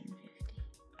pants, 150.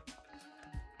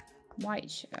 White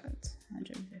shirt,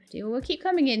 150. Well, we'll keep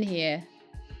coming in here.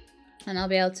 And I'll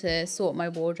be able to sort my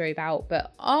wardrobe out.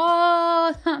 But,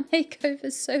 oh, that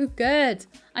makeover's so good.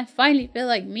 I finally feel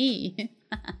like me.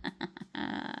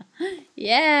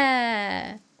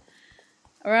 Yeah.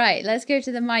 All right, let's go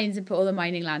to the mines and put all the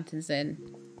mining lanterns in.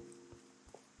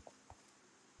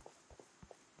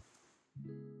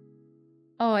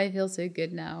 Oh, I feel so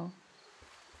good now.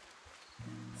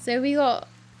 So we got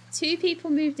 2 people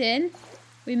moved in.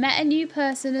 We met a new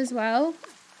person as well.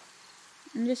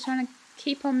 I'm just trying to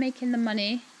keep on making the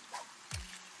money.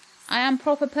 I am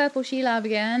proper purple Shelab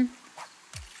again.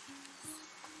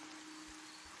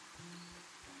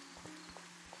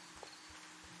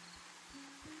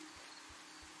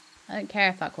 I don't care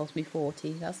if that cost me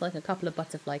 40. That's like a couple of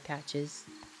butterfly catches.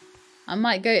 I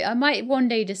might one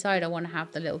day decide I want to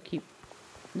have the little cute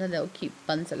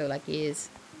buns that look like ears.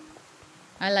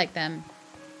 I like them.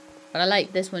 But I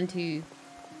like this one too.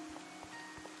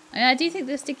 And I do think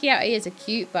the sticky out ears are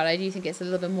cute, but I do think it's a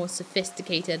little bit more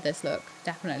sophisticated, this look.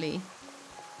 Definitely.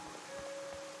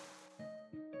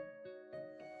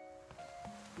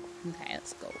 Okay,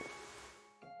 let's go.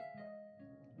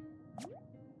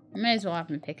 I may as well have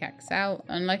my pickaxe out.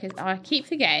 And like I keep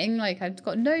forgetting, like I've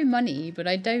got no money, but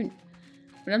I don't.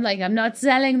 But I'm like, I'm not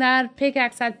selling that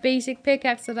pickaxe, that basic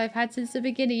pickaxe that I've had since the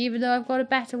beginning, even though I've got a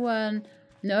better one.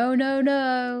 No, no,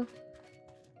 no.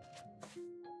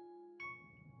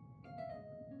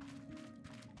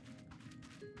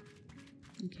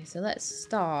 Okay, so let's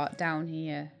start down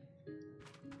here.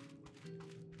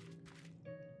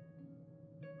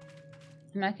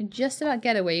 And I can just about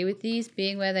get away with these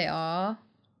being where they are.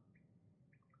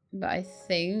 But I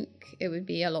think it would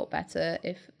be a lot better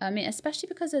if, I mean, especially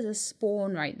because there's a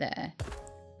spawn right there.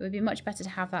 It would be much better to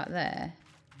have that there.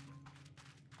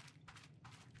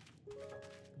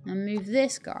 I'll move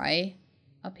this guy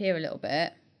up here a little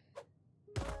bit.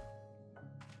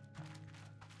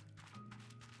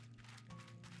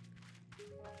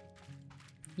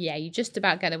 Yeah, you just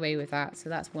about get away with that, so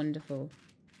that's wonderful.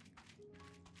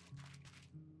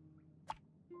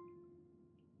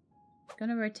 I'm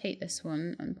gonna rotate this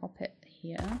one and pop it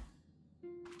here.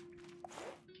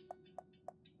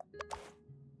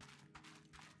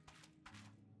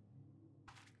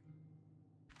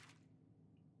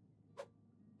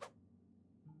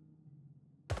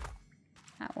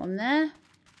 That one there.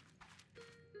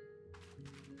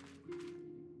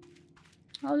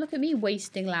 Oh, look at me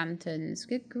wasting lanterns.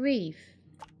 Good grief.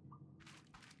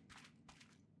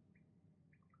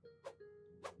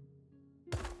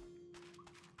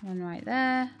 One right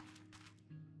there.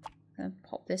 Gonna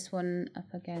pop this one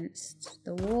up against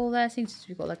the wall there. Seems to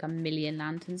be got like a million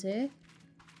lanterns here.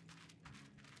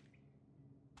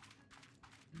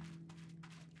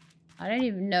 I don't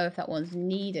even know if that one's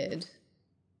needed.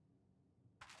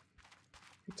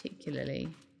 Particularly.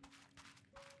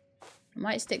 I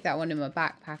might stick that one in my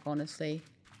backpack, honestly.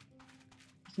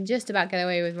 You can just about get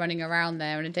away with running around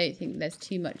there, and I don't think there's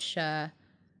too much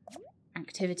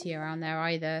activity around there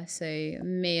either, so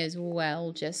may as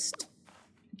well just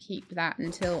keep that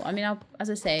until, I mean, as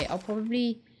I say, I'll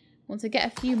probably, once I get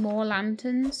a few more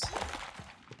lanterns,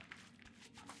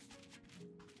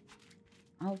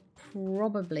 I'll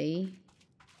probably,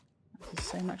 this is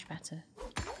so much better.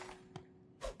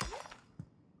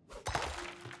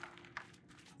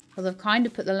 Because I've kind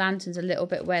of put the lanterns a little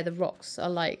bit where the rocks are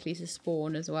likely to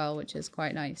spawn as well, which is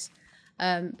quite nice.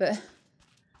 But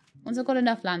once I've got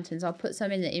enough lanterns, I'll put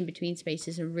some in the in-between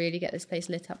spaces and really get this place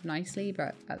lit up nicely.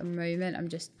 But at the moment, I'm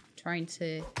just trying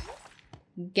to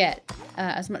get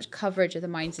as much coverage of the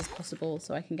mines as possible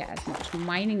so I can get as much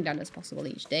mining done as possible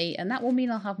each day. And that will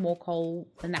mean I'll have more coal,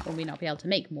 and that will mean I'll be able to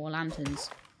make more lanterns.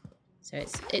 So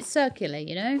it's circular,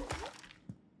 you know?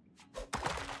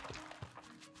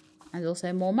 And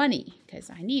also more money, because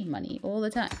I need money all the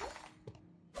time.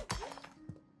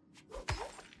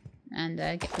 And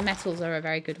metals are a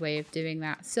very good way of doing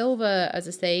that. Silver, as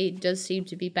I say, does seem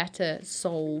to be better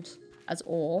sold as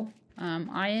ore.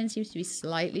 Iron seems to be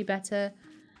slightly better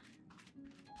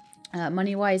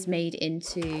money-wise made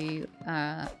into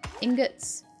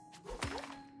ingots.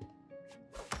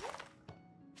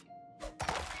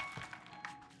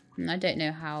 And I don't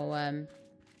know how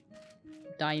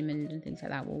diamond and things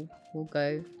like that will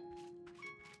go.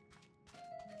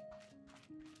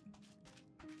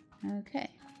 Okay.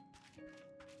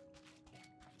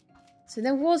 So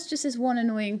there was just this one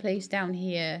annoying place down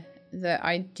here that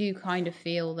I do kind of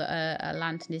feel that a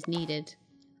lantern is needed.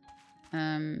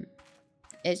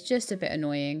 It's just a bit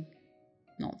annoying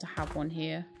not to have one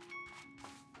here.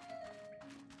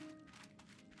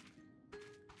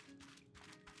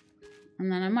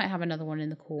 And then I might have another one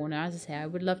in the corner. As I say, I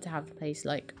would love to have the place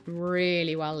like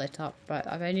really well lit up, but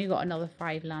I've only got another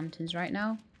 5 lanterns right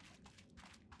now.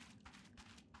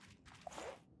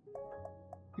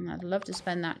 And I'd love to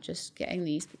spend that just getting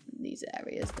these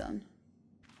areas done.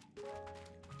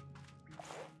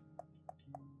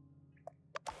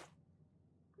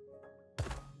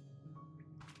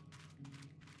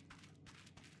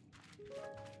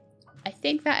 I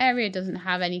think that area doesn't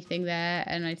have anything there,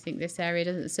 and I think this area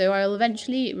doesn't. So I'll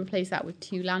eventually replace that with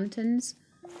 2 lanterns.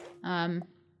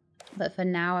 But for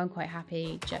now, I'm quite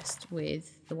happy just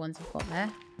with the ones I've got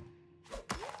there.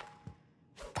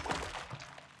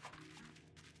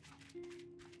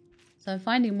 So I'm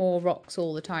finding more rocks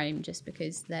all the time just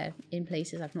because they're in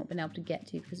places I've not been able to get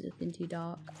to because it's been too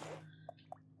dark.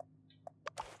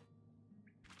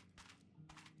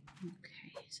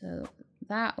 Okay, so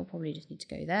that will probably just need to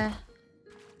go there.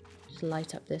 Just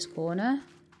light up this corner.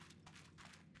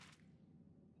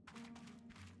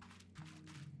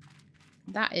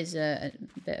 That is a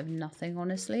bit of nothing,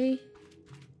 honestly.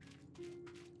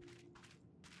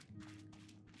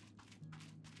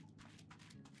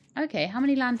 Okay, how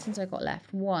many lanterns I got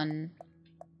left? 1.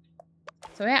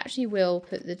 So I actually will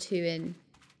put the 2 in.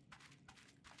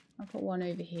 I'll put 1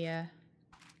 over here.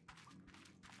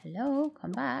 Hello,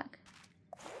 come back.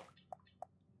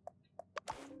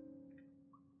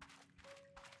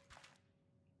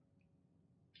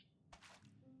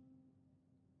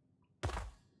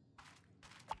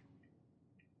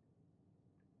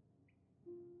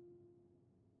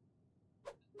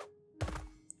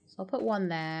 So I'll put 1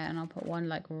 there, and I'll put 1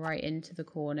 like right into the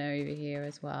corner over here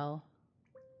as well.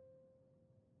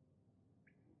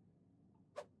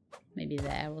 Maybe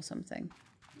there or something.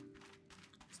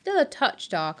 Still a touch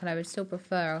dark, and I would still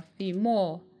prefer a few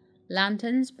more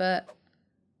lanterns, but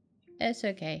it's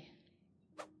okay.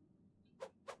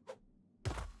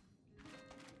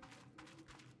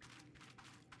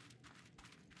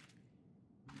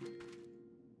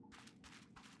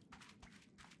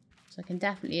 So I can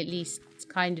definitely at least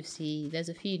kind of see there's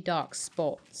a few dark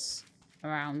spots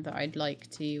around that I'd like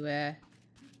to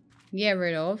get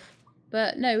rid of.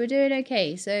 But no, we're doing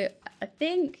okay. So I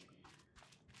think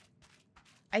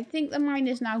the mine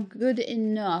is now good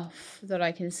enough that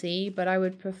I can see, but I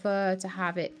would prefer to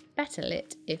have it better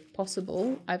lit if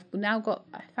possible. I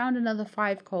found another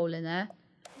 5 coal in there.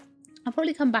 I'll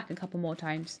probably come back a couple more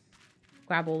times,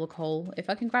 grab all the coal. If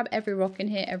I can grab every rock in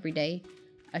here every day,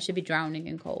 I should be drowning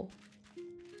in coal.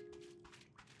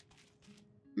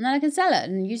 And then I can sell it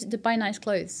and use it to buy nice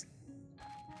clothes.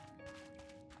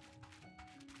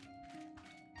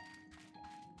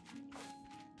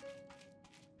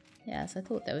 Yes, I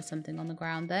thought there was something on the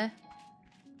ground there.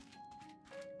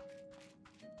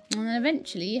 And then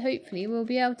eventually, hopefully, we'll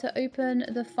be able to open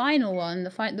the final one.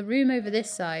 The room over this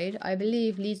side, I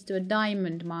believe, leads to a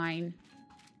diamond mine.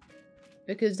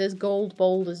 Because there's gold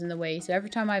boulders in the way. So every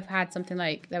time I've had something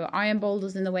like, there were iron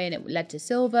boulders in the way and it led to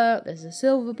silver. There's a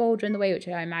silver boulder in the way, which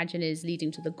I imagine is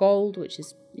leading to the gold, which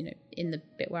is, you know, in the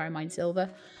bit where I mine silver.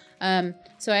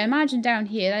 So I imagine down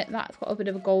here, that's got a bit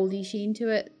of a goldy sheen to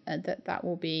it. That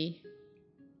will be...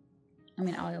 I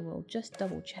mean, I will just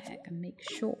double check and make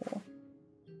sure.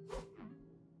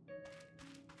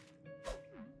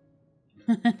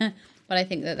 But I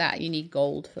think that you need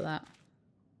gold for that.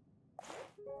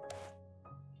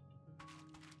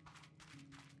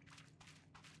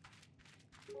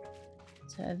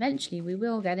 So eventually we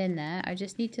will get in there. I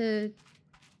just need to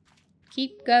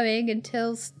keep going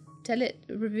until it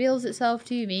reveals itself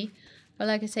to me. But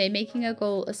like I say, making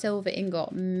a silver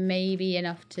ingot may be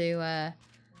enough to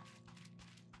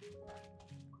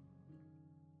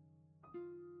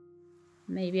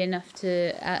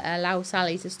allow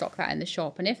Sally to stock that in the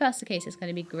shop. And if that's the case, it's going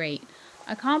to be great.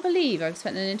 I can't believe I've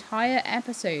spent an entire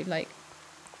episode, like,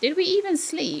 did we even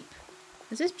sleep?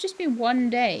 Has this just been one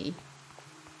day?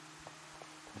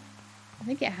 I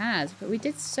think it has, but we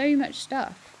did so much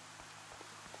stuff.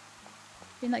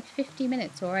 It's been like 50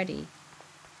 minutes already.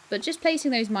 But just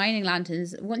placing those mining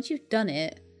lanterns, once you've done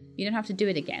it, you don't have to do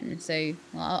it again. So,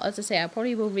 well, as I say, I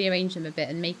probably will rearrange them a bit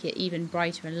and make it even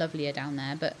brighter and lovelier down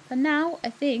there. But for now, I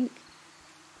think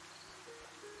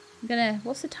I'm gonna...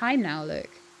 What's the time now, look?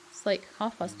 It's like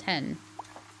 10:30.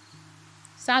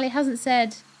 Sally hasn't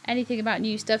said anything about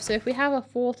new stuff, so if we have a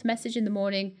 4th message in the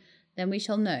morning, then we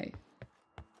shall know.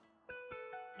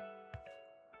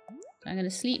 So I'm going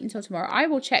to sleep until tomorrow. I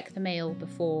will check the mail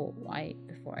before I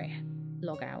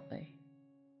log out, though.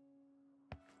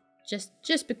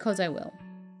 Just because I will.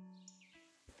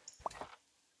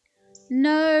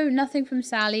 No, nothing from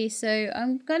Sally. So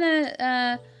I'm going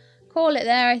to call it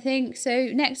there, I think. So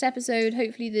next episode,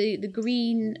 hopefully the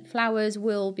green flowers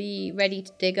will be ready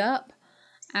to dig up.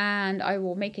 And I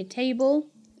will make a table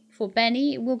for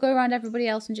Benny. We'll go around everybody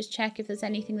else and just check if there's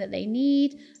anything that they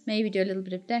need. Maybe do a little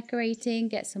bit of decorating.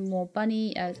 Get some more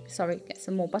get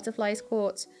some more butterflies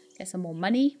quartz. Get some more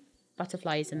money.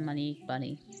 Butterflies and money,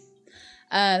 bunny.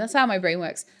 That's how my brain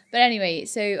works. But anyway,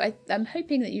 so I'm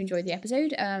hoping that you enjoyed the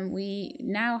episode. We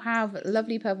now have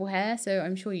lovely purple hair, so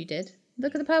I'm sure you did.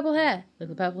 Look at the purple hair. Look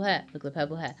at the purple hair. Look at the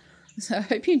purple hair. So I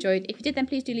hope you enjoyed. If you did, then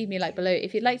please do leave me a like below.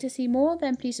 If you'd like to see more,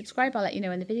 then please subscribe. I'll let you know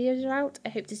when the videos are out. I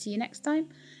hope to see you next time.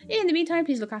 In the meantime,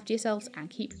 please look after yourselves and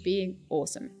keep being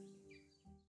awesome.